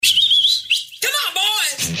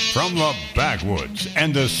From the backwoods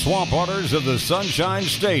and the swamp waters of the Sunshine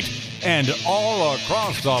State and all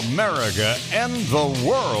across America and the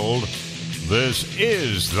world, this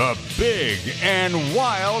is the Big and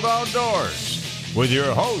Wild Outdoors with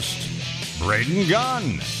your host, Braden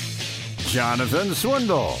Gunn, Jonathan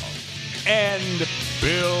Swindle, and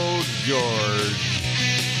Bill George.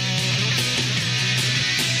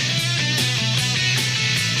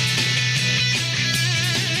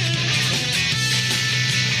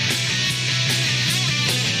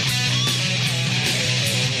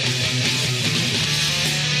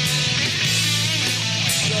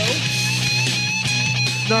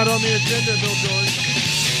 Not on the agenda, Bill George.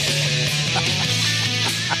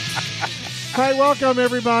 Hi, welcome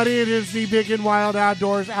everybody. It is the Big and Wild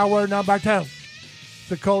Outdoors hour number 2. It's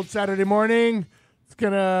a cold Saturday morning. It's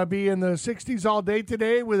going to be in the 60s all day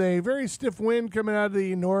today with a very stiff wind coming out of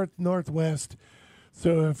the northwest.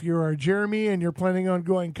 So if you are Jeremy and you're planning on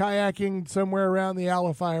going kayaking somewhere around the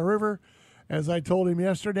Alafia River, as I told him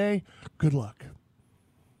yesterday, good luck.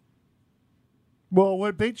 Well,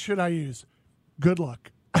 what bait should I use? Good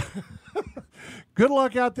luck. Good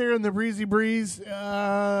luck out there in the breezy breeze.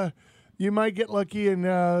 You might get lucky and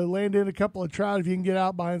land in a couple of trout if you can get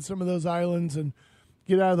out behind some of those islands and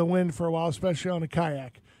get out of the wind for a while, especially on a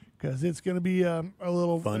kayak, because it's going to be a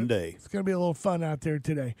little fun day. It's going to be a little fun out there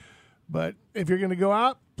today. But if you're going to go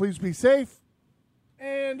out, please be safe.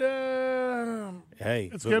 And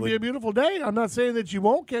it's going to be a beautiful day. I'm not saying that you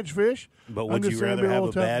won't catch fish. But would you rather have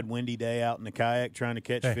a bad windy day out in the kayak trying to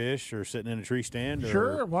catch fish or sitting in a tree stand?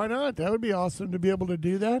 Sure, why not? That would be awesome to be able to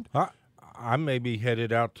do that. I may be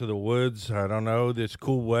headed out to the woods. I don't know. This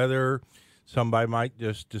cool weather, somebody might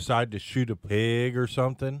just decide to shoot a pig or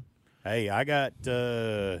something. Hey, I got,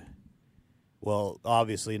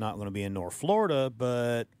 obviously not going to be in North Florida,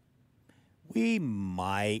 but we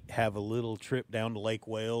might have a little trip down to Lake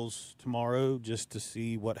Wales tomorrow just to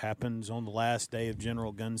see what happens on the last day of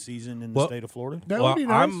general gun season in the state of Florida. That would be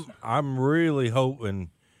nice. I'm really hoping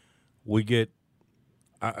we get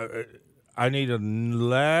I need a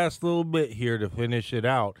last little bit here to finish it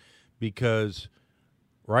out, because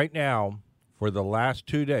right now, for the last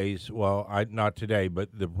 2 days, not today, but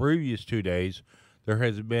the previous 2 days, there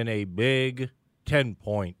has been a big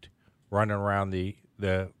 10-point running around the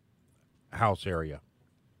house area.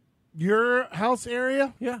 Your house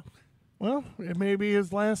area? Yeah. Well, it may be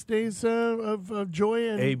his last days of joy.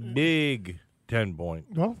 And a big 10-point.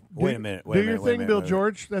 Well, wait a minute. Do your thing, Bill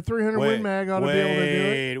George. That 300 Win Mag ought to be able to do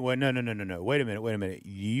it. No. Wait a minute.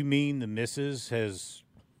 You mean the missus has,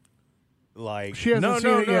 She hasn't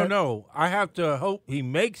seen it yet. No. I have to hope he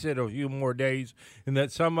makes it a few more days, and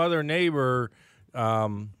that some other neighbor,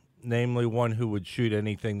 namely one who would shoot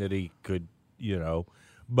anything that he could,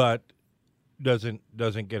 but doesn't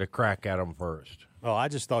get a crack at him first. Oh, I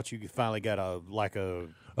just thought you finally got a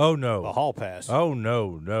hall pass. Oh,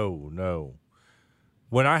 no.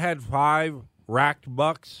 When I had 5 racked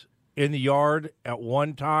bucks in the yard at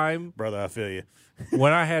one time, brother, I feel you.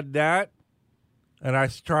 When I had that, and I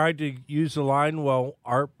tried to use the line,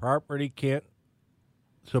 our property can't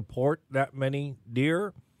support that many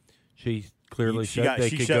deer. She clearly said they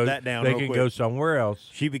could go. That down they could go somewhere else.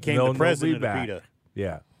 She became the president of PETA.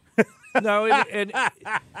 Yeah. No,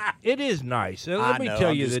 it is nice. Let me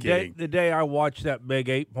tell you, the day I watched that big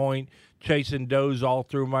 8-point chasing does all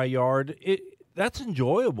through my yard, that's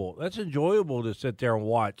enjoyable. That's enjoyable to sit there and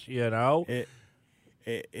watch.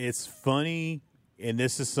 It's funny, and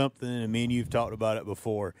this is something. Me and you've talked about it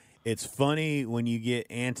before. It's funny when you get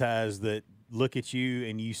antis that look at you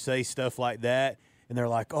and you say stuff like that, and they're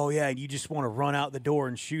like, "Oh yeah, you just want to run out the door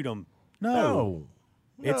and shoot them." No.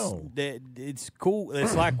 It's cool.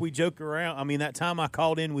 It's like we joke around. I mean, that time I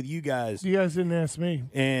called in with you guys. You guys didn't ask me.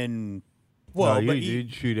 And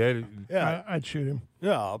you'd shoot Eddie. Yeah, I'd shoot him.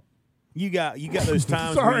 Yeah, you got those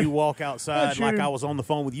times where you walk outside like I was on the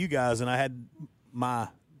phone with you guys, and I had my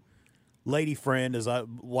lady friend, as my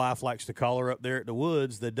wife likes to call her, up there at the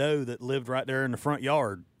woods, the doe that lived right there in the front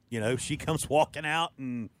yard. She comes walking out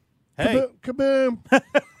and hey, kaboom.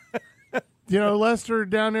 Lester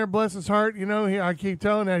down there, bless his heart, I keep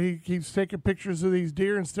telling that he keeps taking pictures of these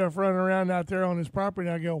deer and stuff running around out there on his property.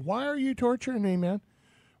 And I go, why are you torturing me, man?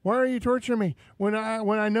 Why are you torturing me when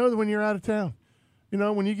I know that when you're out of town?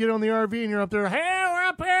 When you get on the RV and you're up there, hey, we're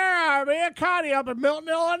up here, me and Connie up in Milton,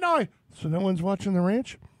 Illinois. So no one's watching the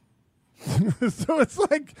ranch? So it's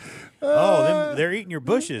like... then they're eating your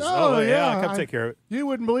bushes. Yeah, come take care of it. You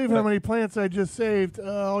wouldn't believe how many plants I just saved,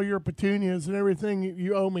 all your petunias and everything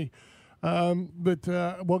you owe me. But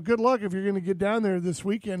good luck if you're going to get down there this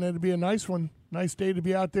weekend. It'll be a nice one. Nice day to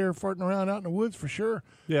be out there farting around out in the woods for sure.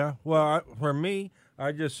 Yeah. Well, for me,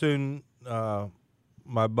 I just soon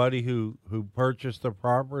my buddy who purchased the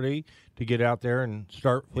property to get out there and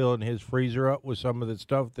start filling his freezer up with some of the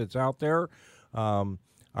stuff that's out there.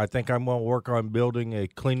 I think I'm going to work on building a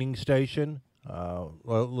cleaning station,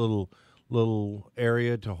 little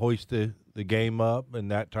area to hoist the game up and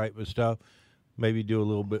that type of stuff. Maybe do a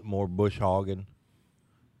little bit more bush hogging.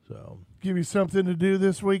 So give you something to do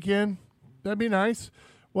this weekend. That'd be nice.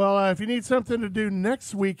 Well, if you need something to do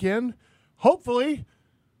next weekend, hopefully,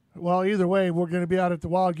 well, either way, we're going to be out at the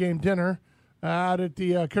Wild Game Dinner out at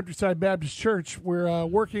the Countryside Baptist Church. We're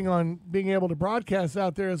working on being able to broadcast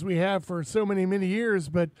out there as we have for so many years.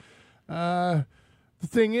 But the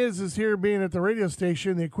thing is here being at the radio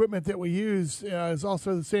station, the equipment that we use is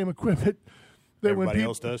also the same equipment that Everybody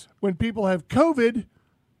else does. When people have COVID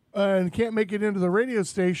and can't make it into the radio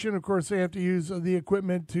station, of course, they have to use the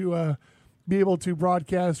equipment to be able to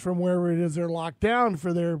broadcast from wherever it is they're locked down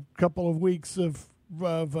for their couple of weeks of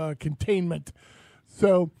containment.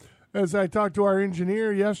 So as I talked to our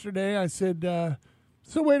engineer yesterday, I said,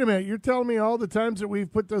 so wait a minute, you're telling me all the times that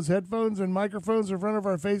we've put those headphones and microphones in front of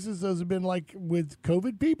our faces, those have been like with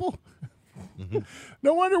COVID people? Mm-hmm.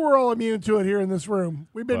 No wonder we're all immune to it here in this room.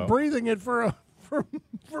 We've been breathing it for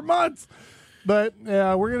months. But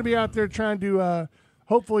we're going to be out there trying to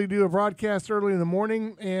hopefully do a broadcast early in the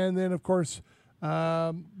morning, and then, of course,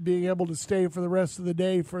 being able to stay for the rest of the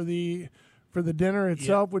day for the dinner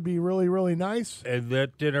itself would be really, really nice. And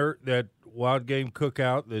that dinner, that Wild Game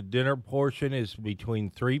Cookout, the dinner portion is between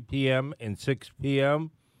 3 p.m. and 6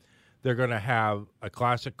 p.m. They're going to have a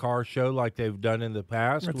classic car show like they've done in the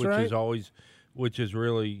past, which is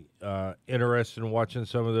really interesting watching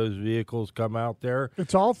some of those vehicles come out there.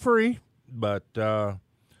 It's all free. But they're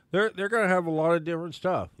going to have a lot of different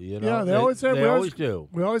stuff. You know? Yeah, they always have. They always do.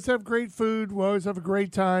 We always have great food. We always have a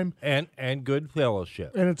great time. And good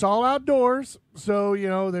fellowship. And it's all outdoors, so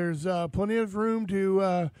there's plenty of room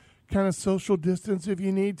to kind of social distance if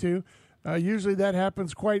you need to. Usually that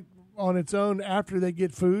happens quite on its own after they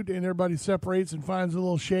get food, and everybody separates and finds a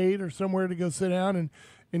little shade or somewhere to go sit down and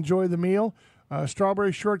enjoy the meal.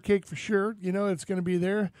 Strawberry shortcake for sure. It's going to be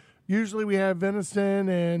there. Usually we have venison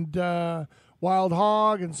and wild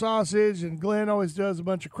hog and sausage, and Glenn always does a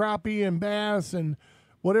bunch of crappie and bass and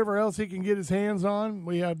whatever else he can get his hands on.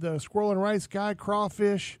 We have the squirrel and rice guy,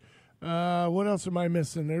 crawfish. What else am I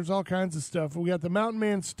missing? There's all kinds of stuff. We got the Mountain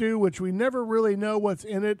Man stew, which we never really know what's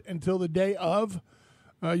in it until the day of.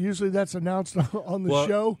 Usually that's announced on the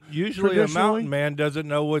show. Usually a mountain man doesn't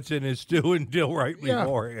know what's in his stew until right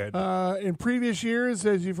beforehand. In previous years,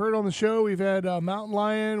 as you've heard on the show, we've had mountain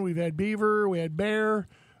lion, we've had beaver, we had bear.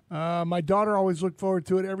 My daughter always looked forward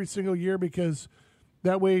to it every single year because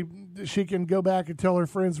that way she can go back and tell her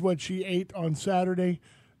friends what she ate on Saturday.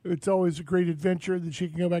 It's always a great adventure that she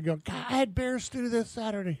can go back and go, God, I had bear stew this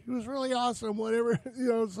Saturday. It was really awesome, whatever.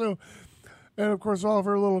 So... And, of course, all of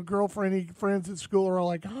her little girlfriend friends at school are all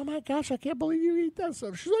like, oh, my gosh, I can't believe you eat that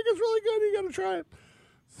stuff. She's like, it's really good. You got to try it.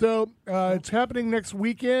 So it's happening next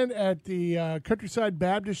weekend at the Countryside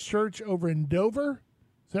Baptist Church over in Dover.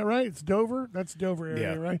 Is that right? It's Dover? That's Dover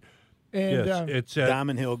area, right? And yes, it's at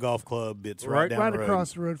Diamond Hill Golf Club. It's right down the road.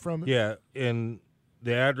 Across the road from it. Yeah, and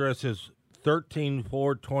the address is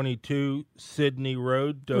 13422 Sydney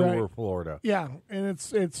Road, Dover, Florida. Yeah, and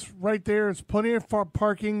it's right there. It's plenty of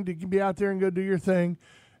parking to be out there and go do your thing.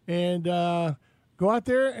 And go out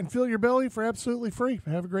there and fill your belly for absolutely free.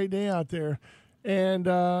 Have a great day out there. And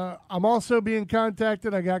I'm also being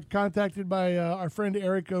contacted. I got contacted by our friend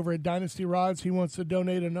Eric over at Dynasty Rods. He wants to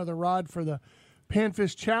donate another rod for the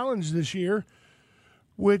Panfish Challenge this year,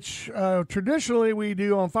 which traditionally we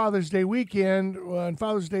do on Father's Day weekend, and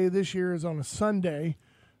Father's Day this year is on a Sunday.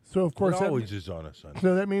 So, of course, it always is on a Sunday.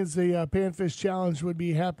 So that means the Panfish Challenge would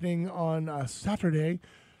be happening on Saturday.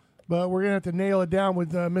 But we're going to have to nail it down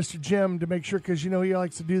with Mr. Jim to make sure, because, he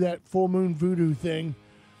likes to do that full moon voodoo thing.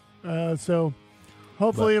 So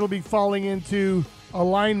hopefully it'll be falling into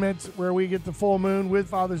alignment where we get the full moon with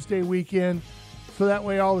Father's Day weekend. So that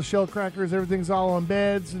way all the shell crackers, everything's all on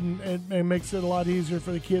beds, and it makes it a lot easier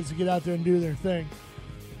for the kids to get out there and do their thing.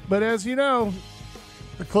 But as you know,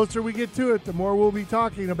 the closer we get to it, the more we'll be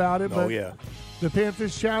talking about it. But the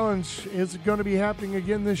Panfish Challenge is going to be happening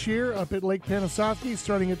again this year up at Lake Panasoffkee,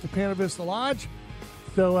 starting at the Pana Vista Lodge.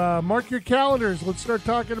 So mark your calendars. Let's start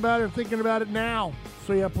talking about it and thinking about it now,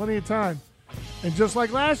 so you have plenty of time. And just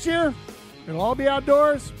like last year, it'll all be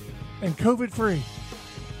outdoors and COVID-free.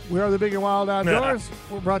 We are the Big and Wild Outdoors.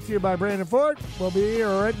 We're brought to you by Brandon Ford. We'll be here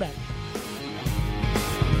right back.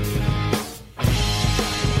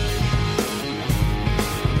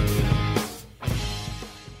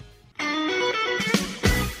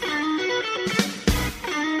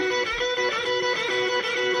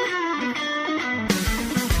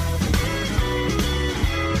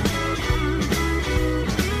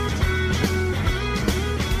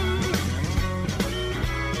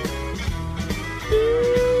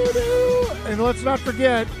 let's not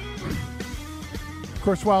forget, of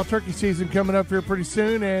course, wild turkey season coming up here pretty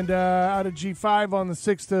soon, and out at G5 on the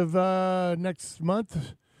 6th of next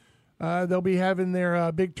month, they'll be having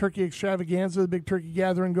their big turkey extravaganza, the big turkey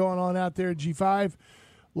gathering going on out there at G5.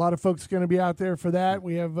 A lot of folks going to be out there for that.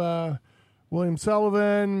 We have William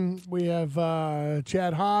Sullivan, we have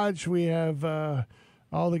Chad Hodge, we have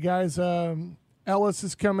all the guys. Ellis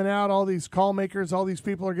is coming out. All these call makers, all these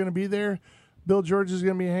people are going to be there. Bill George is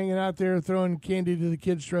going to be hanging out there throwing candy to the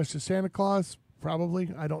kids dressed as Santa Claus. Probably.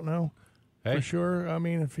 I don't know for sure. I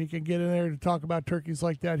mean, if he can get in there to talk about turkeys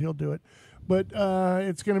like that, he'll do it. But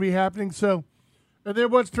it's going to be happening. So, and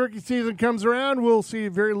then once turkey season comes around, we'll see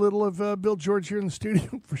very little of Bill George here in the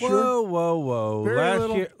studio for sure.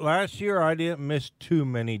 Whoa. Last year I didn't miss too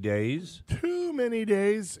many days.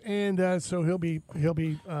 And so he'll be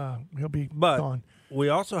gone. We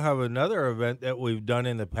also have another event that we've done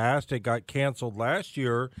in the past. It got canceled last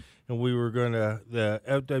year, and the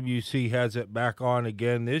FWC has it back on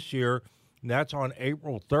again this year, and that's on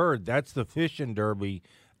April 3rd. That's the Fishing Derby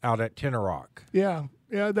out at Tinnerock. Yeah,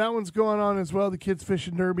 that one's going on as well, the Kids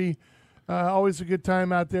Fishing Derby. Always a good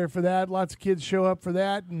time out there for that. Lots of kids show up for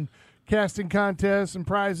that, and casting contests and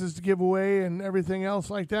prizes to give away and everything else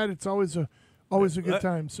like that. It's always a good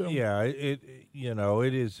time. So yeah,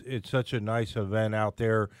 it's such a nice event out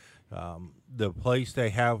there. The place they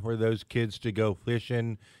have for those kids to go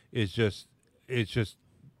fishing is just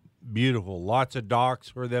beautiful. Lots of docks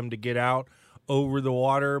for them to get out over the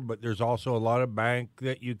water, but there's also a lot of bank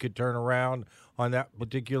that you could turn around on that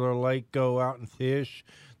particular lake, go out and fish.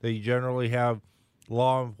 They generally have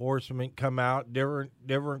law enforcement come out,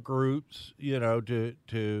 different groups,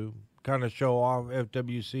 to kind of show off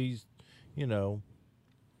FWC's,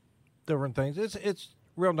 different things. It's a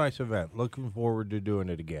real nice event. Looking forward to doing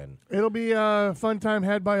it again. It'll be a fun time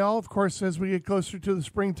had by all. Of course, as we get closer to the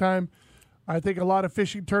springtime, I think a lot of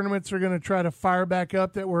fishing tournaments are going to try to fire back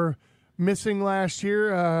up that were missing last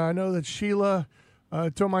year. I know that Sheila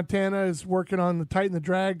Montana is working on the Tighten the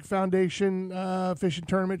Drag Foundation fishing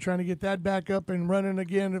tournament, trying to get that back up and running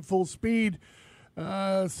again at full speed.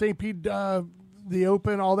 St. Pete, the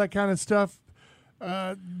Open, all that kind of stuff.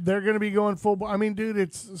 They're going to be going full. I mean, dude,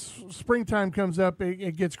 it's springtime comes up,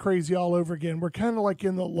 it gets crazy all over again. We're kind of like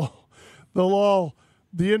in the lull.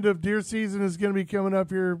 The end of deer season is going to be coming up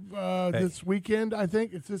here this weekend. I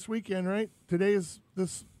think it's this weekend, right? Today is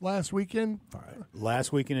this last weekend.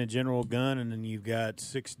 Last weekend at General Gun, and then you've got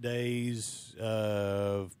 6 days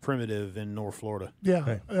of Primitive in North Florida.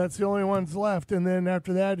 Yeah, that's the only ones left. And then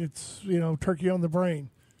after that, it's Turkey on the Brain.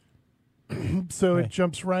 So it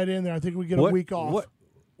jumps right in there. I think we get a week off.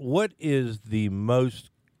 What is the most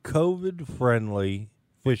COVID-friendly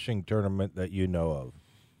fishing tournament that you know of?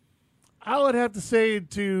 I would have to say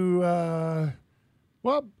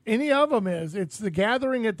any of them is. It's the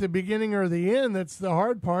gathering at the beginning or the end that's the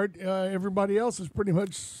hard part. Everybody else is pretty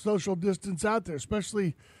much social distance out there,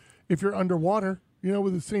 especially if you're underwater,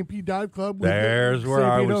 with the St. Pete Dive Club. There's where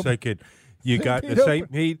I was thinking. You got the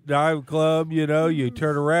St. Pete Dive Club, you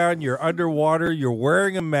turn around, you're underwater, you're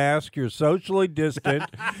wearing a mask, you're socially distant.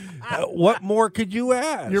 What more could you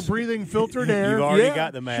ask? You're breathing filtered air. You've already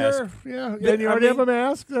got the mask. Sure, yeah. And you already have a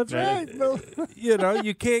mask. That's right.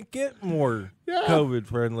 You can't get more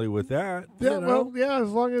COVID-friendly with that. Yeah, as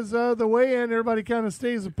long as the weigh-in, everybody kind of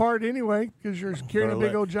stays apart anyway because you're carrying a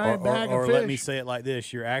big old giant bag of fish. Or let me say it like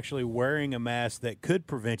this. You're actually wearing a mask that could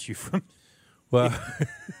prevent you from... Well,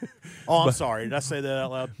 I'm sorry. Did I say that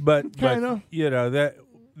out loud? But that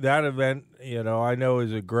event, I know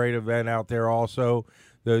is a great event out there. Also,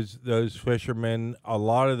 those fishermen, a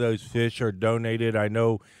lot of those fish are donated. I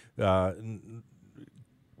know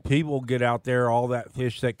people get out there. All that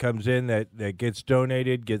fish that comes in that gets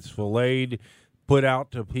donated, gets filleted, put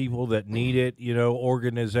out to people that need it.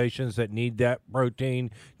 Organizations that need that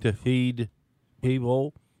protein to feed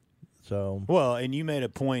people. So and you made a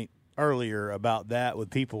point earlier about that with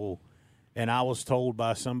people, and I was told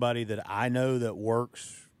by somebody that I know that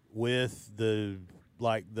works with the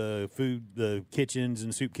food, the kitchens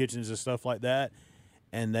and soup kitchens and stuff like that,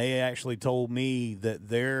 and they actually told me that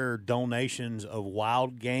their donations of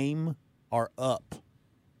wild game are up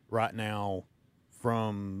right now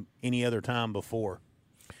from any other time before.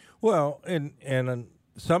 Well, and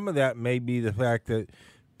some of that may be the fact that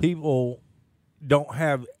people don't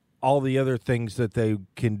have all the other things that they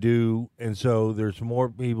can do, and so there's more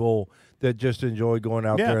people that just enjoy going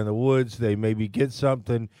out there in the woods. They maybe get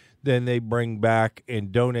something, then they bring back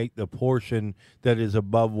and donate the portion that is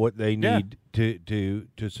above what they need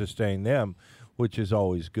to sustain them, which is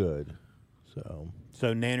always good.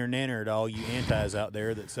 So nanner to all you antis out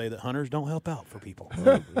there that say that hunters don't help out for people.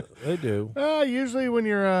 They do. Usually when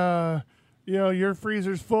you're, your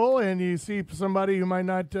freezer's full and you see somebody who might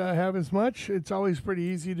not have as much, it's always pretty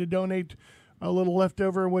easy to donate a little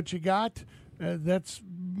leftover of what you got. That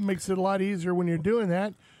makes it a lot easier when you're doing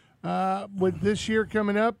that. With this year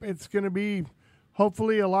coming up, it's going to be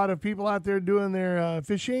hopefully a lot of people out there doing their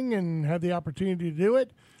fishing and have the opportunity to do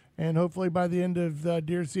it. And hopefully by the end of the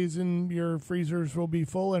deer season, your freezers will be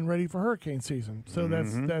full and ready for hurricane season. So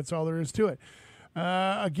that's all there is to it.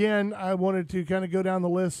 Again, I wanted to kind of go down the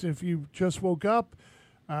list. If you just woke up,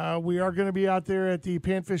 we are going to be out there at the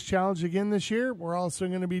Panfish Challenge again this year. We're also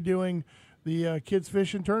going to be doing the Kids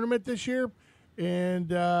Fishing Tournament this year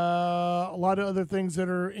and a lot of other things that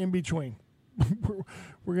are in between.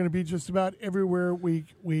 We're going to be just about everywhere we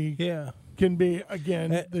can be again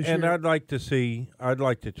this year. And I'd like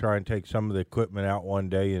to try and take some of the equipment out one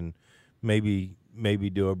day and maybe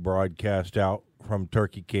do a broadcast out from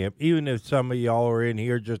turkey camp, even if some of y'all are in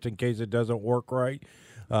here just in case it doesn't work right.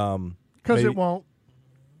 Because it won't.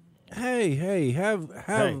 Hey, have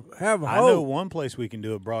hope. I know one place we can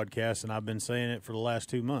do a broadcast, and I've been saying it for the last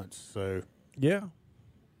 2 months. So yeah.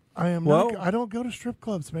 I don't go to strip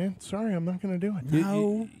clubs, man. Sorry, I'm not going to do it.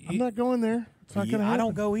 No, I'm not going there. It's not going to happen. I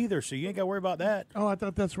don't go either, so you ain't got to worry about that. Oh, I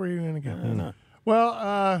thought that's where you're going to go. No.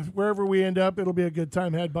 Well, wherever we end up, it'll be a good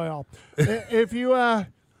time had by all. If you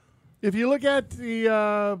look at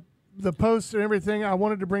the posts and everything, I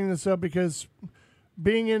wanted to bring this up because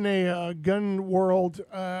being in a gun world,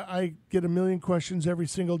 I get a million questions every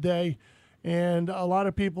single day, and a lot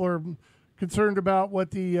of people are concerned about what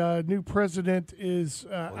the new president is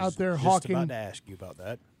out there hawking. Just about to ask you about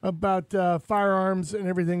that. About firearms and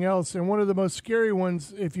everything else. And one of the most scary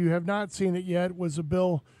ones, if you have not seen it yet, was a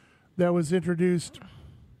bill that was introduced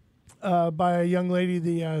by a young lady,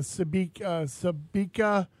 the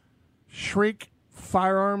Sabika Shriek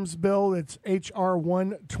Firearms Bill. It's H.R.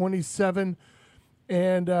 127.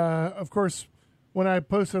 And, of course, when I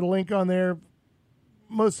posted a link on there,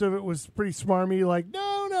 most of it was pretty smarmy, like, no,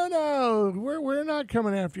 we're not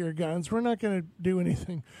coming after your guns. We're not going to do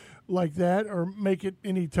anything like that or make it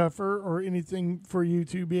any tougher or anything for you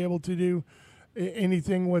to be able to do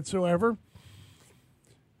anything whatsoever.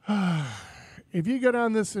 If you go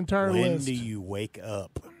down this entire list... When do you wake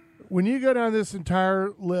up? When you go down this entire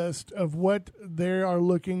list of what they are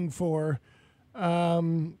looking for,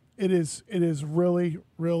 it is really,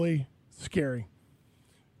 really scary.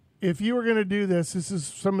 If you were going to do this is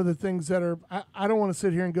some of the things that are... I don't want to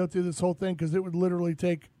sit here and go through this whole thing because it would literally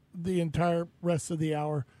take the entire rest of the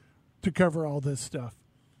hour to cover all this stuff.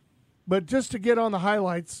 But just to get on the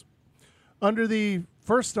highlights, under the,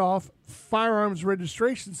 first off, firearms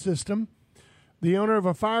registration system, the owner of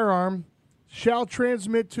a firearm shall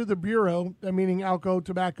transmit to the Bureau, meaning alcohol,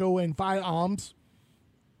 tobacco, and firearms.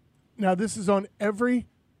 Now, this is on every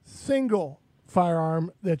single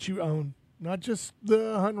firearm that you own. Not just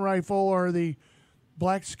the hunting rifle or the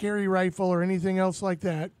black scary rifle or anything else like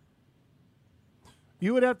that.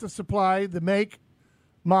 You would have to supply the make,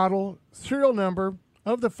 model, serial number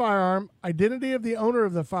of the firearm, identity of the owner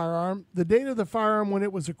of the firearm, the date of the firearm when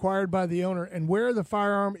it was acquired by the owner, and where the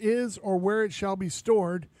firearm is or where it shall be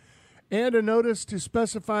stored, and a notice to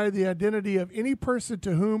specify the identity of any person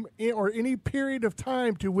to whom or any period of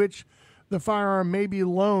time to which the firearm may be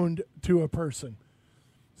loaned to a person.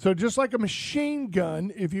 So just like a machine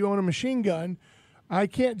gun, if you own a machine gun, I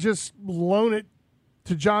can't just loan it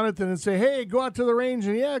to Jonathan and say, hey, go out to the range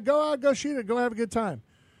and go out, go shoot it, go have a good time.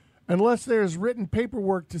 Unless there's written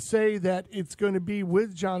paperwork to say that it's going to be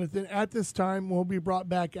with Jonathan at this time, will be brought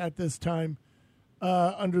back at this time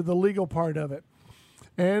under the legal part of it.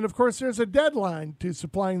 And, of course, there's a deadline to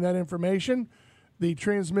supplying that information. The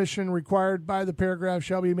transmission required by the paragraph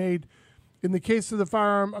shall be made. In the case of the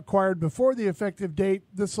firearm acquired before the effective date,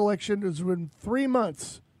 the selection is within 3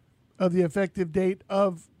 months of the effective date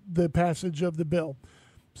of the passage of the bill.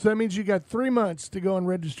 So that means you got 3 months to go and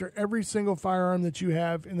register every single firearm that you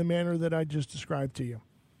have in the manner that I just described to you.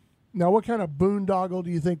 Now, what kind of boondoggle do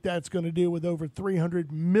you think that's going to do with over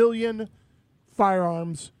 300 million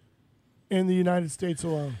firearms in the United States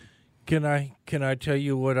alone? Can I tell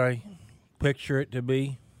you what I picture it to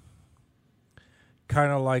be?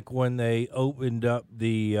 Kind of like when they opened up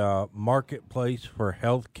the marketplace for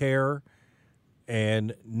health care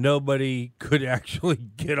and nobody could actually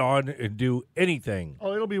get on and do anything.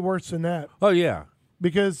 Oh, it'll be worse than that. Oh, yeah.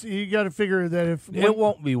 Because you got to figure that if... It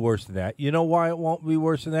won't be worse than that. You know why it won't be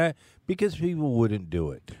worse than that? Because people wouldn't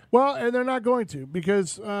do it. Well, and they're not going to.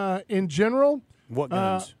 Because in general... What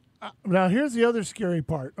guns? Now, here's the other scary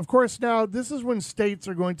part. Of course, now this is when states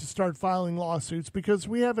are going to start filing lawsuits because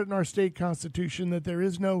we have it in our state constitution that there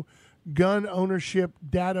is no gun ownership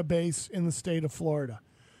database in the state of Florida.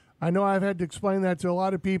 I know I've had to explain that to a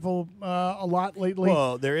lot of people a lot lately.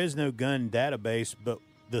 Well, there is no gun database, but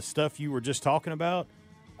the stuff you were just talking about,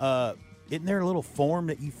 isn't there a little form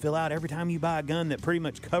that you fill out every time you buy a gun that pretty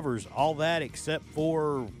much covers all that except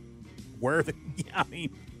for where the, I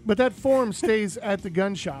mean. But that form stays at the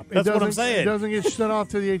gun shop. That's what I'm saying. It doesn't get sent off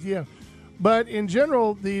to the ATF. But in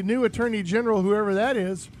general, the new Attorney General, whoever that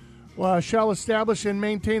is, shall establish and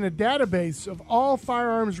maintain a database of all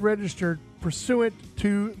firearms registered pursuant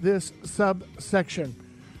to this subsection.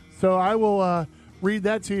 So I will read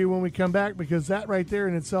that to you when we come back because that right there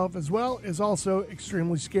in itself as well is also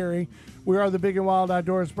extremely scary. We are the Big and Wild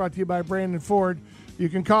Outdoors, brought to you by Brandon Ford. You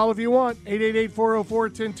can call if you want,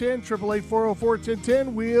 888-404-1010,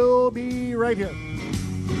 888-404-1010. We'll be right here.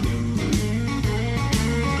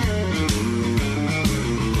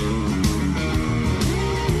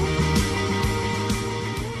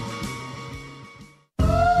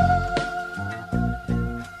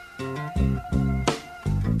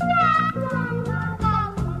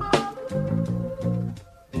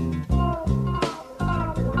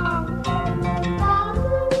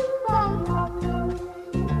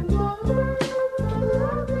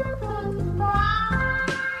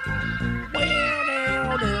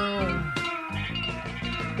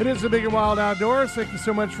 It is the Big and Wild Outdoors. Thank you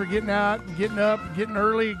so much for getting out, getting up, getting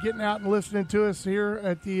early, getting out and listening to us here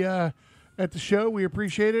at the show. We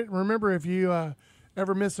appreciate it. Remember, if you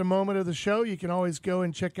ever miss a moment of the show, you can always go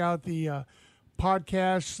and check out the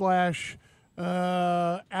podcast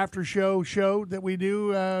 / after show that we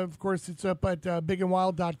do. Of course, it's up at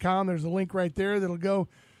bigandwild.com. There's a link right there that'll go.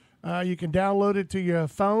 You can download it to your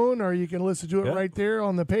phone or you can listen to it right there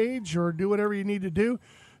on the page or do whatever you need to do.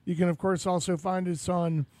 You can, of course, also find us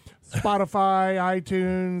on Spotify,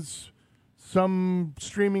 iTunes, some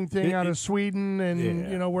streaming thing out of Sweden,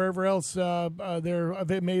 and wherever else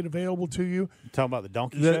they're made available to you. You talking about the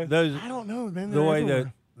Donkey Show? I don't know, man. The way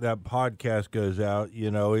that podcast goes out,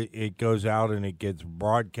 it goes out and it gets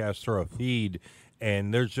broadcast through a feed,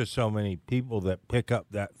 and there's just so many people that pick up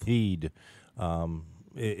that feed.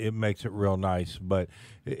 It makes it real nice, but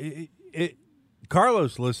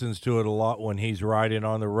Carlos listens to it a lot when he's riding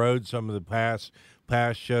on the road, some of the past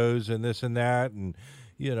shows and this and that. And,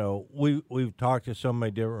 we've talked to so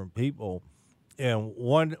many different people. And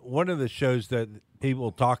one of the shows that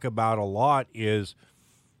people talk about a lot is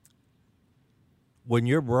when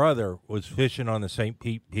your brother was fishing on the St.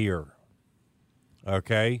 Pete Pier.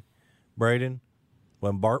 Okay, Braden,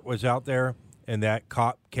 when Bart was out there and that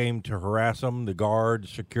cop came to harass him, the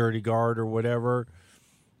security guard or whatever.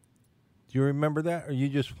 Do you remember that, or are you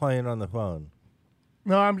just playing on the phone?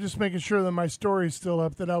 No, I'm just making sure that my story's still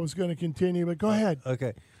up, that I was going to continue, but go ahead.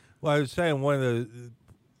 Okay. Well, I was saying one of the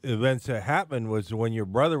events that happened was when your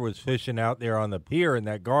brother was fishing out there on the pier, and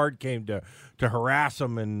that guard came to harass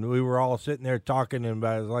him, and we were all sitting there talking, and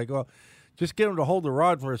I was like, well, just get him to hold the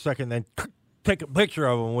rod for a second, then take a picture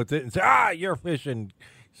of him with it and say, you're fishing.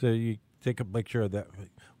 So you take a picture of that.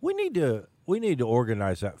 We need to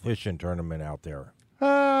organize that fishing tournament out there.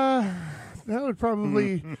 That would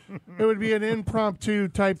probably, it would be an impromptu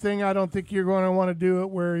type thing. I don't think you're going to want to do it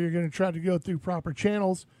where you're going to try to go through proper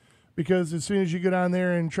channels, because as soon as you go down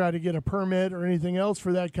there and try to get a permit or anything else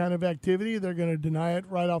for that kind of activity, they're going to deny it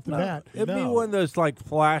right off the bat. It'd be one of those like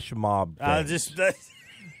flash mob things.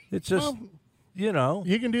 It's just, you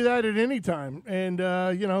can do that at any time. And,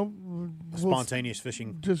 spontaneous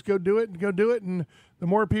fishing. Just go do it. And the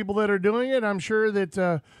more people that are doing it, I'm sure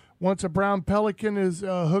that once a brown pelican is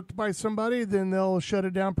hooked by somebody, then they'll shut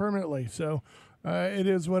it down permanently. So it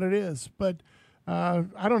is what it is. But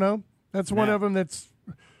I don't know. That's one of them that's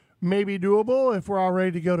maybe doable if we're all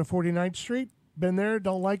ready to go to 49th Street. Been there,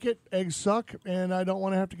 don't like it. Eggs suck, and I don't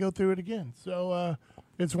want to have to go through it again. So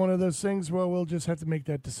it's one of those things where we'll just have to make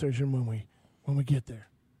that decision when we get there.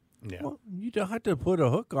 Yeah. Well, you don't have to put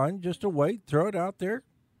a hook on, just to wait, throw it out there.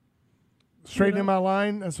 Straightening my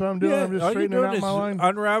line. That's what I'm doing. Yeah, I'm just straightening out my line.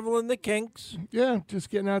 Unraveling the kinks. Yeah, just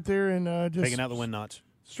getting out there and just taking out the wind knots.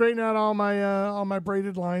 Straighten out all my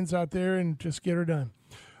braided lines out there and just get her done.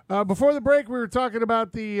 Before the break, we were talking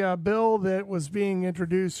about the bill that was being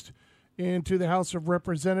introduced into the House of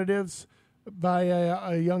Representatives by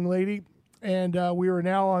a young lady, and we are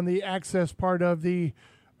now on the access part of the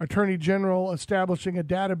Attorney General establishing a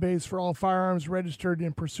database for all firearms registered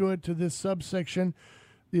and pursuant to this subsection.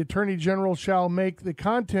 The Attorney General shall make the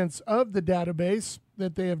contents of the database,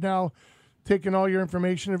 that they have now taken all your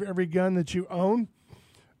information of every gun that you own,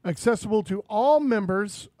 accessible to all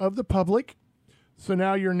members of the public. So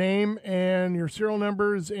now your name and your serial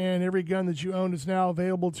numbers and every gun that you own is now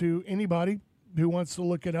available to anybody who wants to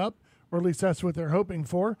look it up, or at least that's what they're hoping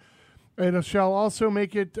for. It shall also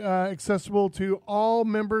make it accessible to all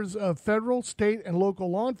members of federal, state, and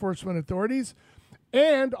local law enforcement authorities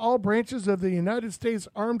and all branches of the United States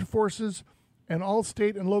Armed Forces and all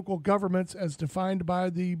state and local governments as defined by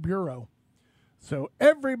the Bureau. So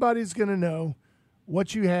everybody's going to know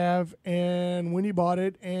what you have and when you bought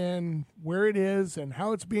it and where it is and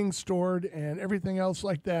how it's being stored and everything else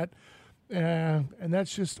like that. And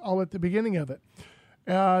that's just all at the beginning of it.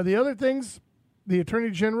 The other things, the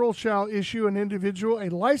Attorney General shall issue an individual a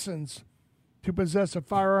license to possess a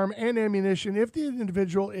firearm and ammunition if the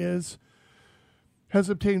individual has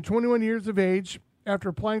obtained 21 years of age, after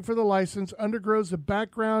applying for the license, undergoes a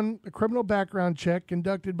criminal background check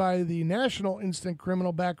conducted by the National Instant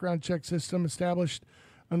Criminal Background Check System established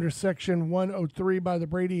under Section 103 by the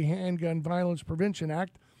Brady Handgun Violence Prevention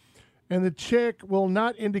Act. And the check will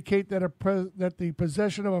not indicate that that the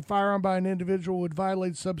possession of a firearm by an individual would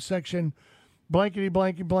violate subsection blankety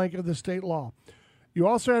blanky blank of the state law. You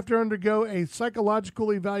also have to undergo a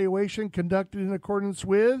psychological evaluation conducted in accordance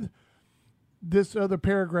with this other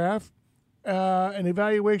paragraph. An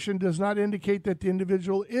evaluation does not indicate that the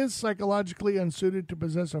individual is psychologically unsuited to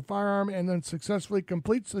possess a firearm and then successfully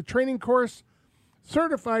completes the training course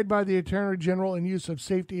certified by the Attorney General in use of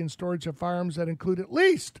safety and storage of firearms that include at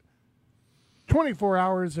least 24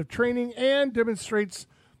 hours of training and demonstrates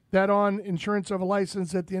that on insurance of a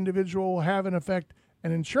license that the individual will have in effect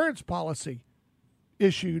an insurance policy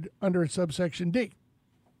issued under subsection D.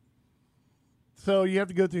 So you have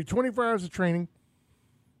to go through 24 hours of training.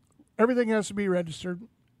 Everything has to be registered.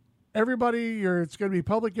 Everybody, it's going to be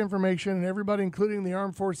public information, and everybody, including the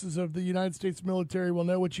armed forces of the United States military, will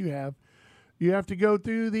know what you have. You have to go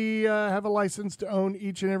through have a license to own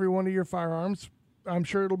each and every one of your firearms. I'm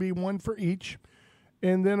sure it'll be one for each.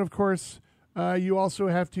 And then, of course, you also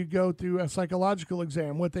have to go through a psychological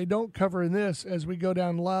exam. What they don't cover in this, as we go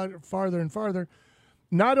down farther and farther,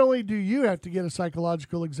 not only do you have to get a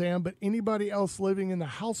psychological exam, but anybody else living in the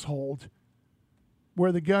household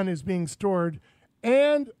where the gun is being stored,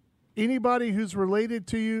 and anybody who's related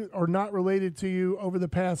to you or not related to you over the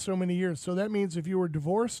past so many years. So that means if you were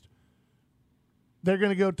divorced, they're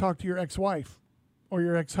going to go talk to your ex-wife or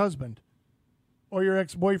your ex-husband or your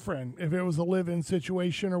ex-boyfriend if it was a live-in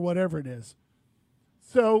situation or whatever it is.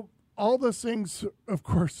 So all those things, of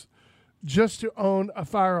course, just to own a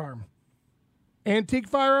firearm. Antique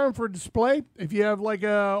firearm for display. If you have like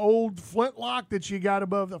a old flintlock that you got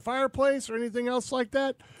above the fireplace or anything else like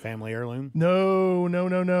that. Family heirloom?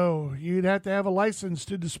 No. You'd have to have a license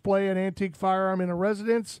to display an antique firearm in a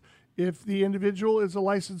residence. If the individual is a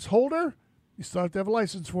license holder, you still have to have a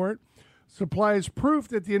license for it. Supplies proof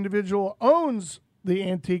that the individual owns the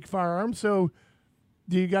antique firearm. So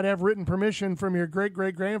you got to have written permission from your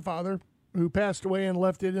great-great-grandfather who passed away and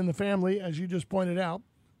left it in the family, as you just pointed out.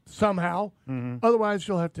 Somehow. Mm-hmm. Otherwise,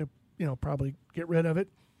 you'll have to, probably get rid of it.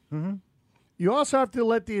 Mm-hmm. You also have to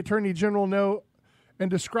let the Attorney General know and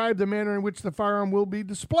describe the manner in which the firearm will be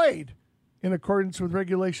displayed in accordance with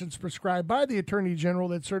regulations prescribed by the Attorney General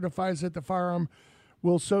that certifies that the firearm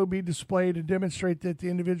will so be displayed and demonstrate that the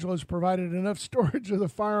individual has provided enough storage of the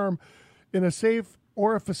firearm in a safe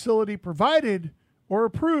or a facility provided or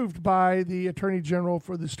approved by the Attorney General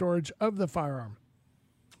for the storage of the firearm.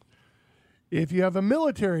 If you have a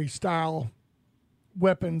military-style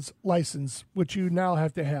weapons license, which you now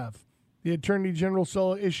have to have, the Attorney General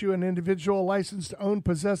shall issue an individual license to own,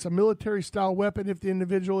 possess a military-style weapon if the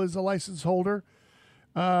individual is a license holder.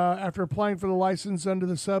 After applying for the license under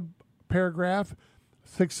the sub-paragraph,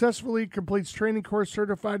 successfully completes training course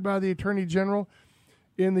certified by the Attorney General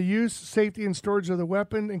in the use, safety, and storage of the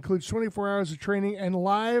weapon, includes 24 hours of training and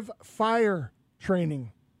live fire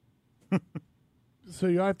training. So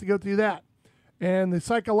you'll have to go through that. And the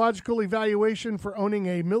psychological evaluation for owning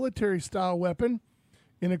a military-style weapon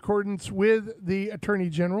in accordance with the Attorney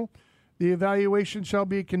General. The evaluation shall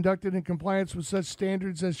be conducted in compliance with such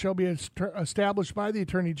standards as shall be established by the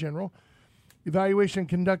Attorney General. Evaluation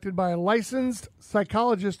conducted by a licensed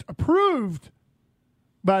psychologist approved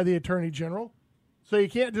by the Attorney General. So you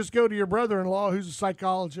can't just go to your brother-in-law who's a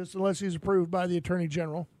psychologist unless he's approved by the Attorney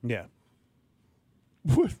General. Yeah.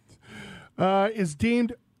 Is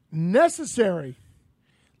deemed necessary.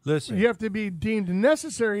 Listen. You have to be deemed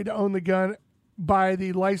necessary to own the gun by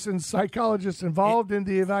the licensed psychologist involved in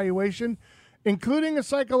the evaluation, including a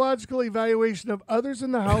psychological evaluation of others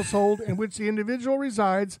in the household in which the individual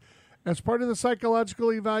resides, As part of the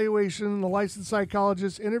psychological evaluation, the licensed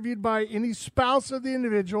psychologist interviewed by any spouse of the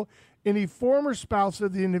individual, any former spouse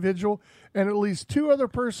of the individual, and at least 2 other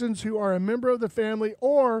persons who are a member of the family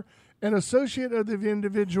or an associate of the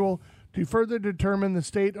individual to further determine the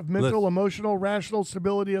state of mental, emotional, rational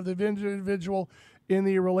stability of the individual in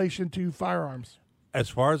the relation to firearms. As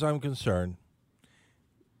far as I'm concerned,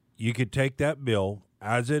 you could take that bill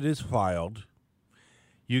as it is filed.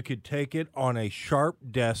 You could take it on a sharp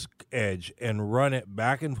desk edge and run it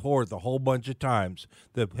back and forth a whole bunch of times.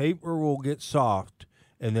 The paper will get soft,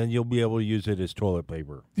 and then you'll be able to use it as toilet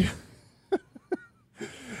paper.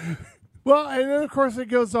 Well, and then, of course, it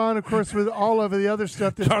goes on, of course, with all of the other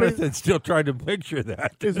stuff. Jonathan's still trying to picture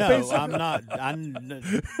that. No, I'm not.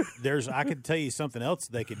 I could tell you something else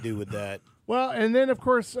they could do with that. Well, and then, of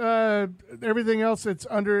course, everything else that's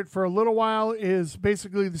under it for a little while is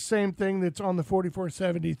basically the same thing that's on the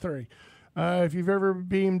 4473. If you've ever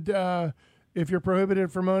beamed, if you're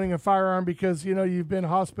prohibited from owning a firearm because, you've been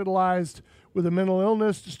hospitalized with a mental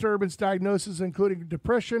illness, disturbance, diagnosis, including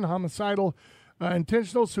depression, homicidal,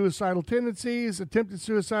 intentional suicidal tendencies, attempted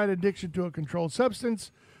suicide, addiction to a controlled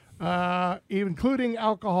substance, including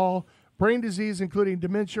alcohol, brain disease, including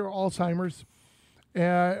dementia or Alzheimer's,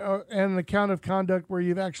 and an account of conduct where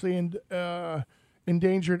you've actually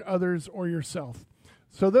endangered others or yourself.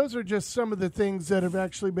 So those are just some of the things that have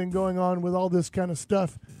actually been going on with all this kind of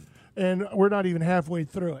stuff, and we're not even halfway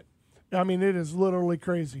through it. I mean, it is literally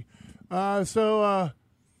crazy. So,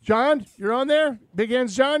 John, you're on there? Big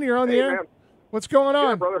Hands John, you're on the air? Man. What's going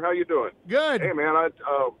on? Yeah, brother, how you doing? Good. Hey, man, a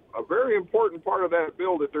very important part of that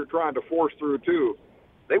bill that they're trying to force through, too,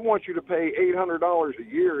 they want you to pay $800 a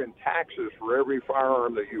year in taxes for every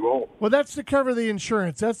firearm that you own. Well, that's to cover the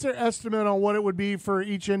insurance. That's their estimate on what it would be for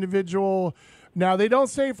each individual. Now, they don't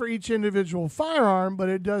say for each individual firearm, but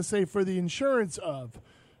it does say for the insurance of.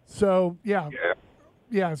 So, yeah.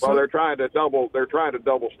 Yeah. So, well, they're trying to double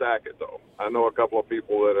stack it, though. I know a couple of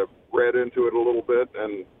people that have read into it a little bit,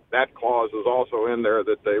 and that clause is also in there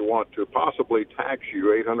that they want to possibly tax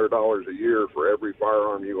you $800 a year for every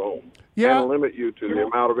firearm you own. Yeah. And limit you to the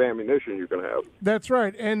amount of ammunition you can have. That's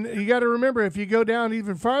right. And you got to remember, if you go down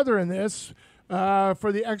even farther in this,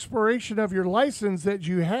 for the expiration of your license that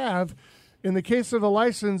you have, in the case of a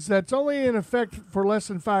license that's only in effect for less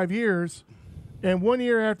than 5 years, and 1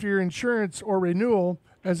 year after your insurance or renewal,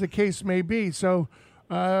 as the case may be. So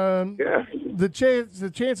the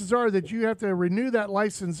chances are that you have to renew that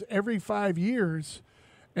license every 5 years.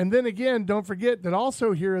 And then again, don't forget that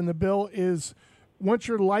also here in the bill is once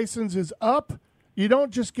your license is up, you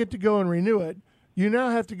don't just get to go and renew it. You now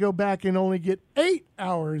have to go back and only get 8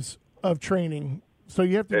 hours of training. So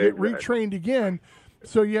you have to get retrained again.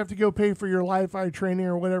 So you have to go pay for your live fire training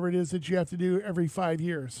or whatever it is that you have to do every 5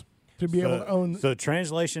 years to be able to own. So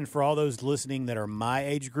translation for all those listening that are my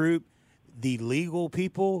age group, the legal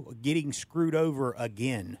people getting screwed over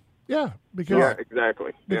again. Yeah, because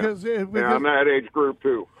exactly. Because I'm that age group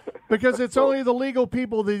too. Because it's only the legal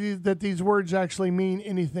people that these words actually mean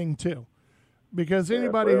anything to. Because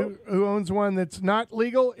anybody who owns one that's not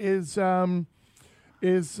legal is not going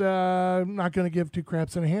to give two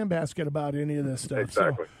craps in a handbasket about any of this stuff.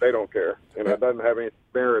 Exactly. So, they don't care. It doesn't have any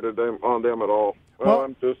merit on them at all.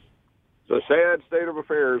 Well, it's a sad state of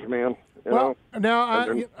affairs, man. Now,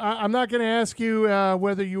 I'm not going to ask you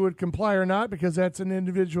whether you would comply or not because that's an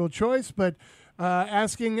individual choice, but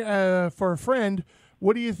asking for a friend,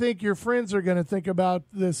 what do you think your friends are going to think about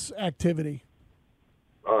this activity?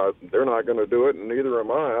 They're not going to do it, and neither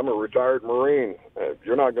am I. I'm a retired Marine.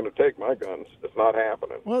 You're not going to take my guns. It's not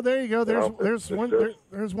happening. Well, there you go.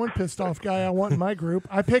 There's one pissed off guy I want in my group.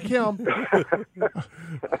 I pick him.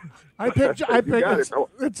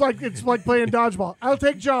 It's like playing dodgeball. I'll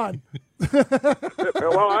take John.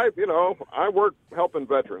 Well, I work helping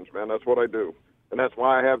veterans, man. That's what I do. And that's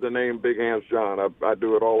why I have the name Big Hands John. I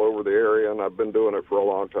do it all over the area, and I've been doing it for a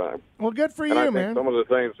long time. Well, good for you, I think man. Some of the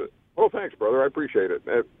things that, thanks, brother. I appreciate it.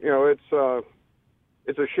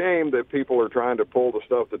 It's a shame that people are trying to pull the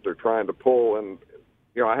stuff that they're trying to pull. And,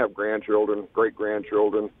 I have grandchildren,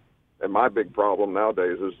 great-grandchildren, and my big problem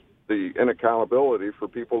nowadays is the inaccountability for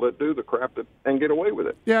people that do the crap and get away with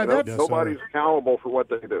it. Yeah, nobody's accountable for what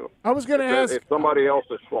they do. I was going to ask. It's somebody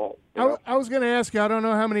else's fault. I was going to ask you. I don't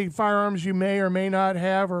know how many firearms you may or may not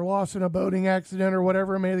have, or lost in a boating accident, or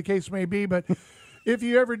whatever the case may be. But if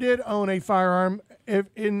you ever did own a firearm, if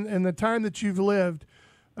in the time that you've lived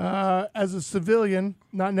as a civilian,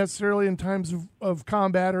 not necessarily in times of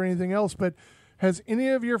combat or anything else, but has any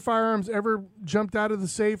of your firearms ever jumped out of the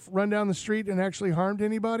safe, run down the street, and actually harmed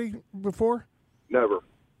anybody before? Never.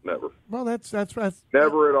 Never. Well, that's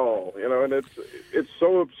Never at all. You know, and it's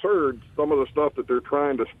so absurd, some of the stuff that they're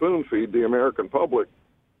trying to spoon feed the American public,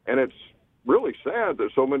 and it's really sad that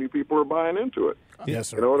so many people are buying into it. Yes,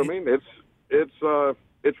 sir. You know what I mean?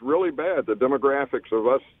 It's really bad, the demographics of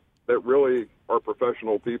us that really are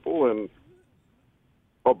professional people and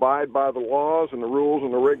abide by the laws and the rules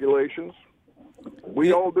and the regulations.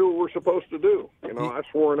 We all do what we're supposed to do. You know, I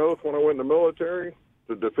swore an oath when I went in the military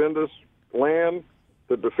to defend this land,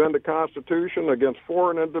 to defend the Constitution against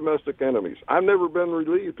foreign and domestic enemies. I've never been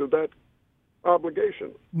relieved of that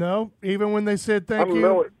obligation. No, even when they said thank I'm you.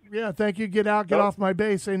 military. Yeah, thank you. Get out, get off my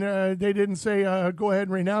base. And they didn't say go ahead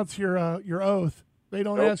and renounce your oath. They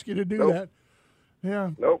don't ask you to do that.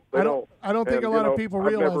 Yeah. Nope, they don't. I don't think And, a lot you know, of people I've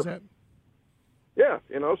realize never- that. Yeah,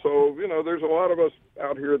 you know, so, you know, there's a lot of us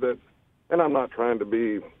out here that, and I'm not trying to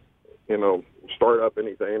be, you know, start up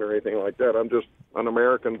anything or anything like that. I'm just an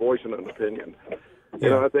American voicing an opinion. You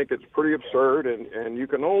know, I think it's pretty absurd, and you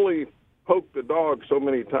can only poke the dog so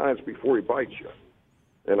many times before he bites you.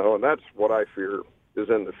 You know, and that's what I fear is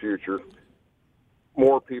in the future.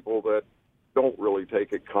 More people that don't really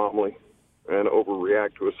take it calmly and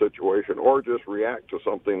overreact to a situation or just react to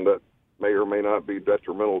something that may or may not be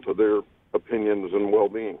detrimental to their opinions and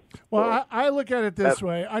well-being. Well, I look at it this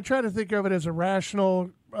way. I try to think of it as a rational,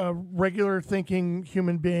 regular thinking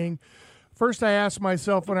human being. First, I ask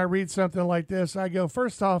myself when I read something like this, I go,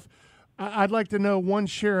 first off, I'd like to know one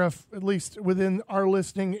sheriff, at least within our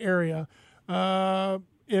listening area,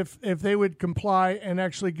 if they would comply and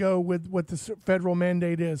actually go with what the federal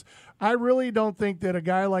mandate is. I really don't think that a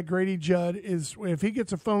guy like Grady Judd is, if he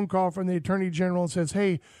gets a phone call from the Attorney General and says,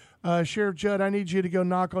 hey, Sheriff Judd, I need you to go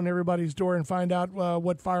knock on everybody's door and find out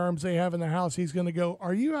what firearms they have in the house, he's going to go,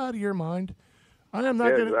 are you out of your mind? I am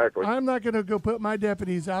not exactly. I'm not going to go put my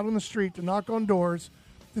deputies out on the street to knock on doors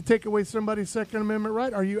to take away somebody's Second Amendment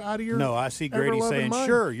right. Are you out of your No, I see Grady ever-loving saying, mind?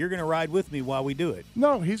 sure, you're going to ride with me while we do it.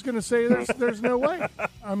 No, he's going to say there's no way.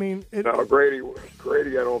 I mean, No, Grady,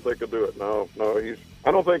 I don't think will do it. No,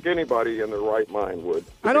 I don't think anybody in their right mind would.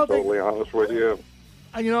 To I don't be think- totally honest with you.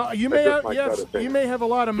 you know, you That's may just have my gut opinion. you may have a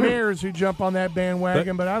lot of mayors who jump on that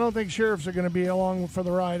bandwagon, but I don't think sheriffs are going to be along for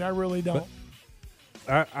the ride. I really don't.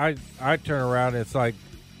 I turn around and it's like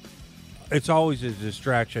it's always a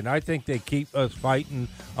distraction. I think they keep us fighting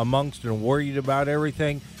amongst and worried about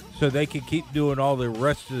everything so they can keep doing all the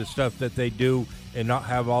rest of the stuff that they do and not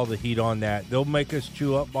have all the heat on that. They'll make us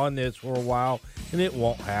chew up on this for a while, and it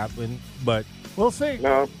won't happen, but We'll see.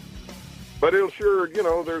 No, but it'll sure, you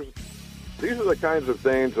know, these are the kinds of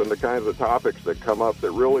things and the kinds of topics that come up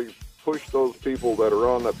that really push those people that are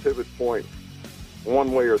on the pivot point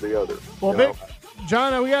one way or the other. Well, you know?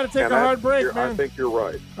 John, we got to take And a hard break, I man. think you're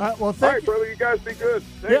right. Well, All thank right, you. brother, you guys be good.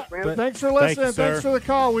 Thanks, man. Thanks for Thank listening. you, sir. Thanks for the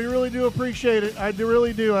call. We really do appreciate it. I do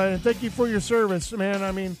really do. And thank you for your service, man.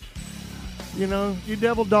 I mean, you know, you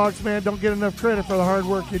devil dogs, man, don't get enough credit for the hard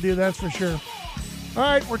work you do. That's for sure. All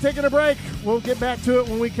right, we're taking a break. We'll get back to it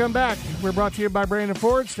when we come back. We're brought to you by Brandon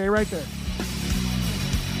Ford. Stay right there.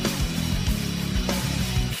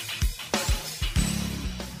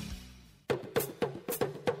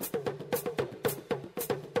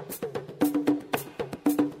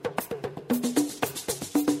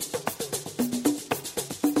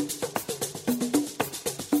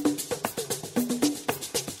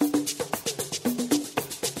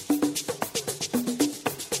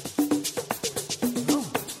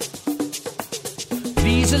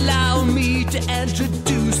 Please allow me to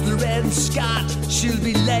introduce Loren Scott. She'll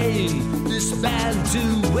be laying this band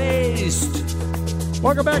to waste.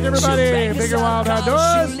 Welcome back, everybody. She'll Bigger Wild break us up,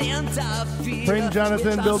 Outdoors. she'll interfere Bring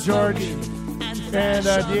Jonathan, with Bill our George, smoking and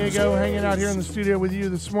fashion Diego hanging out here in the studio with you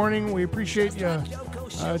this morning. We appreciate you,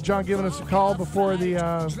 John, giving us a call before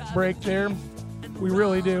the break there. We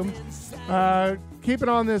really do. Keeping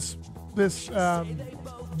on this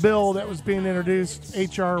bill that was being introduced,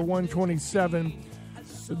 H.R. 127.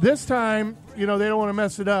 This time, you know, they don't want to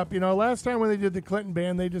mess it up. You know, last time when they did the Clinton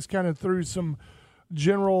ban, they just kind of threw some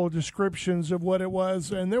general descriptions of what it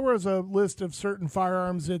was, and there was a list of certain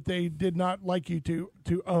firearms that they did not like you to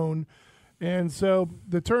own. And so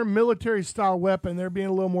the term military-style weapon, they're being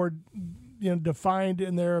a little more, you know, defined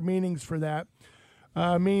in their meanings for that.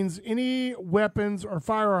 Means any weapons or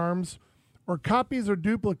firearms or copies or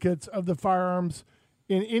duplicates of the firearms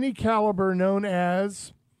in any caliber known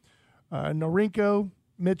as Norinco,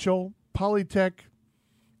 Mitchell, Polytech,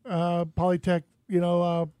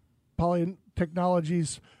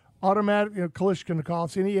 Polytechnologies, automatic,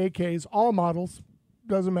 Kalashnikovs, any AKs, all models,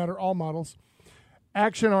 doesn't matter, all models.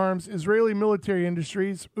 Action Arms, Israeli Military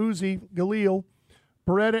Industries, Uzi, Galil,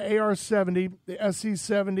 Beretta AR-70, the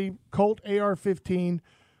SC-70, Colt AR-15,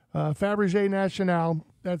 Fabergé National,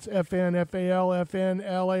 that's FN, FAL, FN,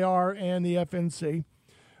 LAR, and the FNC.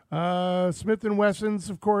 Smith & Wessons,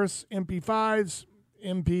 of course, MP5s,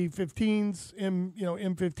 MP15s,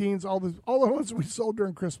 M15s, all the ones we sold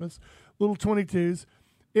during Christmas, little 22s,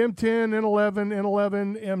 M10, N11,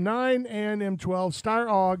 N11, M9, and M12, Steyr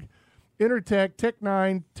AUG, Intertech, Tech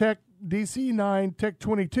 9, Tech DC9, Tech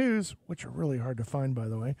 22s, which are really hard to find, by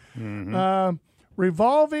the way.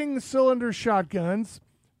 Revolving cylinder shotguns,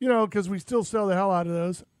 because we still sell the hell out of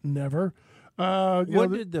those. Never.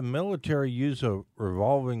 When did the military use a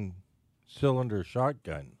revolving cylinder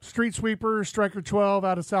shotgun? Street Sweeper, Striker 12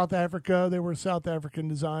 out of South Africa. They were South African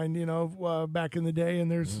design, back in the day, and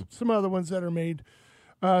there's some other ones that are made.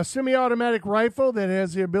 Semi-automatic rifle that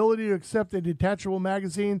has the ability to accept a detachable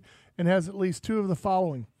magazine and has at least two of the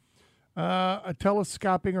following. A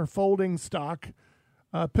telescoping or folding stock,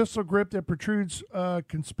 a pistol grip that protrudes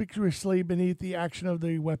conspicuously beneath the action of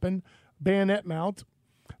the weapon, bayonet mount,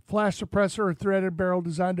 flash suppressor or threaded barrel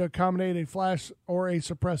designed to accommodate a flash or a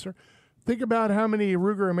suppressor. Think about how many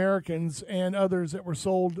Ruger Americans and others that were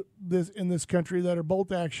sold in this country that are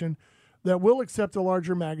bolt action that will accept a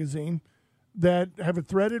larger magazine, that have a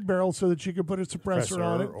threaded barrel so that you can put a suppressor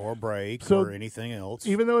on it. Or brake or anything else.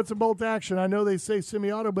 Even though it's a bolt action, I know they say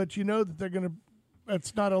semi-auto, but you know that they're going to –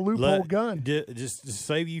 that's not a loophole gun. Just to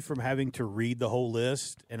save you from having to read the whole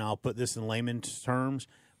list, and I'll put this in layman's terms,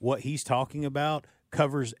 what he's talking about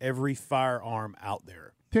covers every firearm out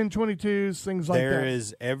there. 1022s, things like that. There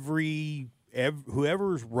is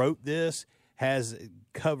whoever wrote this has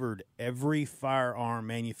covered every firearm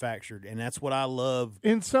manufactured, and that's what I love.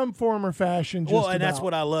 In some form or fashion, that's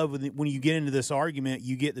what I love when you get into this argument.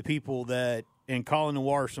 You get the people that, and Colin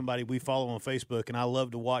Noir, somebody we follow on Facebook, and I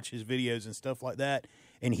love to watch his videos and stuff like that.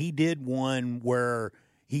 And he did one where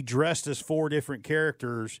he dressed as 4 different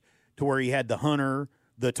characters to where he had the hunter,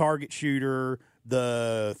 the target shooter,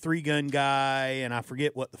 the 3-gun guy, and I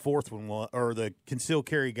forget what the 4th one was, or the concealed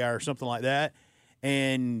carry guy or something like that.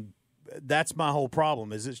 And that's my whole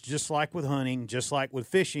problem, is it's just like with hunting, just like with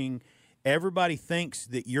fishing. Everybody thinks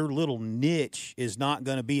that your little niche is not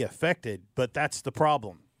going to be affected, but that's the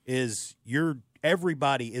problem, is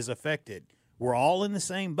everybody is affected. We're all in the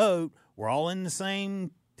same boat. We're all in the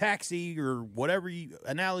same taxi or whatever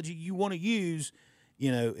analogy you want to use.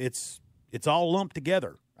 It's all lumped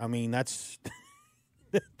together. I mean, that's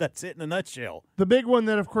that's it in a nutshell. The big one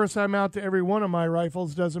that, of course, I mount to every one of my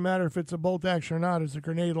rifles, doesn't matter if it's a bolt action or not, is a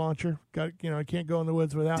grenade launcher. I can't go in the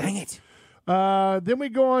woods without it. Dang it. Then we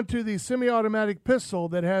go on to the semi-automatic pistol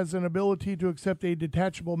that has an ability to accept a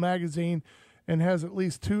detachable magazine and has at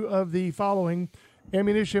least 2 of the following.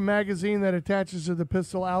 Ammunition magazine that attaches to the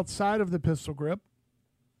pistol outside of the pistol grip.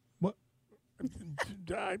 What?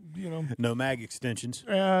 No mag extensions.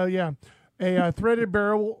 Yeah. A threaded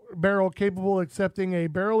barrel capable of accepting a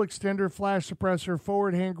barrel extender, flash suppressor,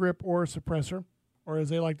 forward hand grip, or suppressor, or as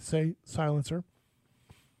they like to say, silencer.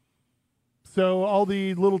 So all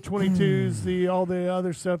the little 22s, all the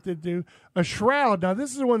other stuff that do. A shroud. Now, this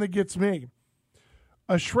is the one that gets me.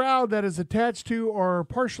 A shroud that is attached to or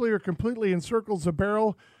partially or completely encircles the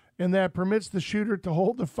barrel and that permits the shooter to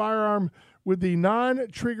hold the firearm with the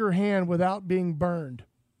non-trigger hand without being burned.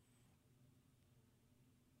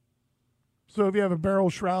 So if you have a barrel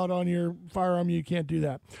shroud on your firearm, you can't do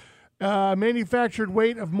that. Manufactured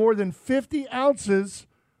weight of more than 50 ounces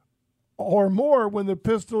or more when the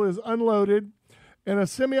pistol is unloaded, and a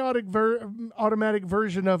semi-automatic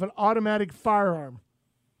version of an automatic firearm.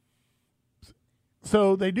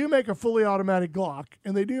 So they do make a fully automatic Glock,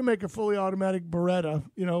 and they do make a fully automatic Beretta,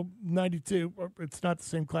 92. It's not the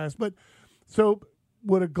same class. But so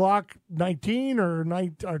would a Glock 19 or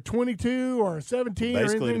 22 or 17 Basically,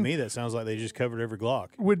 or anything, to me, that sounds like they just covered every Glock.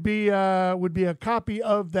 Would be a copy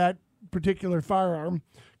of that particular firearm,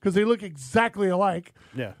 because they look exactly alike.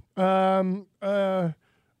 Yeah.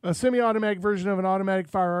 A semi-automatic version of an automatic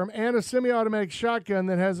firearm, and a semi-automatic shotgun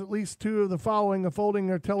that has at least 2 of the following: a folding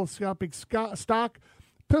or telescopic stock,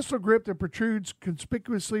 pistol grip that protrudes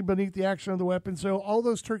conspicuously beneath the action of the weapon. So all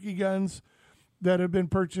those turkey guns that have been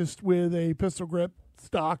purchased with a pistol grip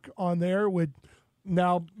stock on there would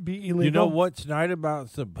now be illegal. You know what's nice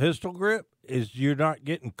about the pistol grip is you're not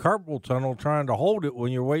getting carpal tunnel trying to hold it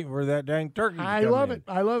when you're waiting for that dang turkey to I come love in. it.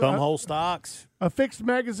 I love Thumb it. hole stocks. A fixed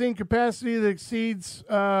magazine capacity that exceeds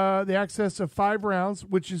the access of 5 rounds,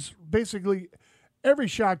 which is basically every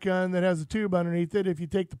shotgun that has a tube underneath it. If you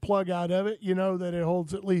take the plug out of it, you know that it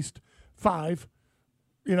holds at least 5.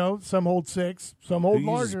 Some hold 6, some hold Who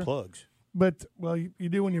larger. uses plugs? But, well, you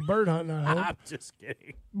do when you're bird hunting, I hope. I'm just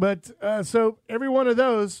kidding. But so every one of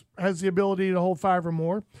those has the ability to hold 5 or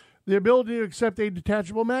more. the ability to accept a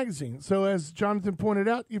detachable magazine. So as Jonathan pointed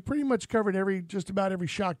out, you've pretty much covered just about every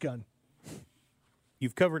shotgun.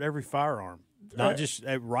 You've covered every firearm, not just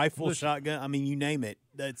a rifle, shotgun. I mean, you name it.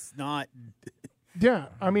 That's not. Yeah,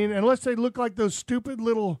 I mean, unless they look like those stupid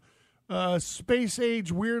little space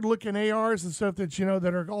age, weird looking ARs and stuff that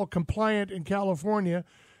that are all compliant in California,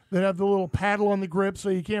 that have the little paddle on the grip so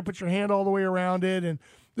you can't put your hand all the way around it, and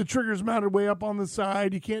the trigger's mounted way up on the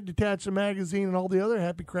side. You can't detach the magazine and all the other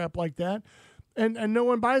happy crap like that, and no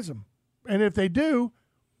one buys them. And if they do,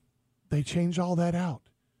 they change all that out.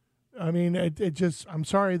 I mean, it just, I'm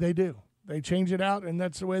sorry, they do. They change it out, and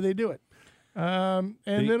that's the way they do it. And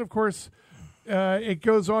then, of course, it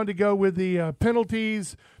goes on to go with the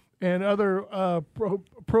penalties and other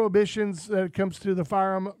prohibitions that it comes to the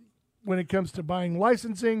firearm when it comes to buying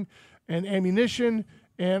licensing and ammunition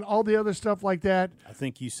and all the other stuff like that. I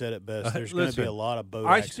think you said it best. There's going to be a lot of boat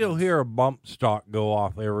I accidents. still hear a bump stock go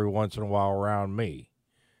off every once in a while around me.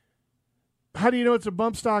 How do you know it's a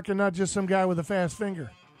bump stock and not just some guy with a fast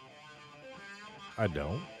finger? I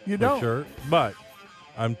don't. You for don't? Sure. But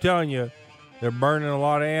I'm telling you, they're burning a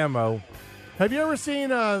lot of ammo. Have you ever seen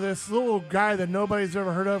this little guy that nobody's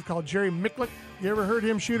ever heard of called Jerry Micklick? You ever heard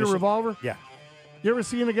him shoot a revolver? Yeah. You ever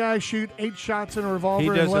seen a guy shoot 8 shots in a revolver He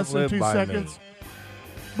in doesn't less than live 2 by seconds? me.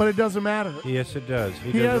 But it doesn't matter. Yes, it does.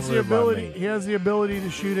 He has doesn't the live by ability. me. He has the ability to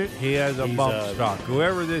shoot it. He has a He's, bump stock.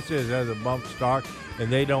 Whoever this is has a bump stock,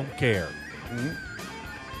 and they don't care.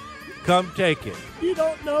 Mm-hmm. Come take it. You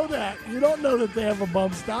don't know that. You don't know that they have a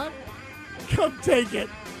bump stock. Come take it.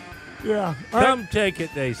 Yeah. All right. Come take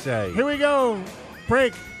it, they say. Here we go.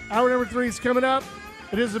 Break. Hour number 3 is coming up.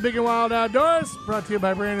 It is the Big and Wild Outdoors, brought to you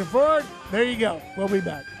by Brandon Ford. There you go. We'll be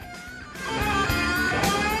back.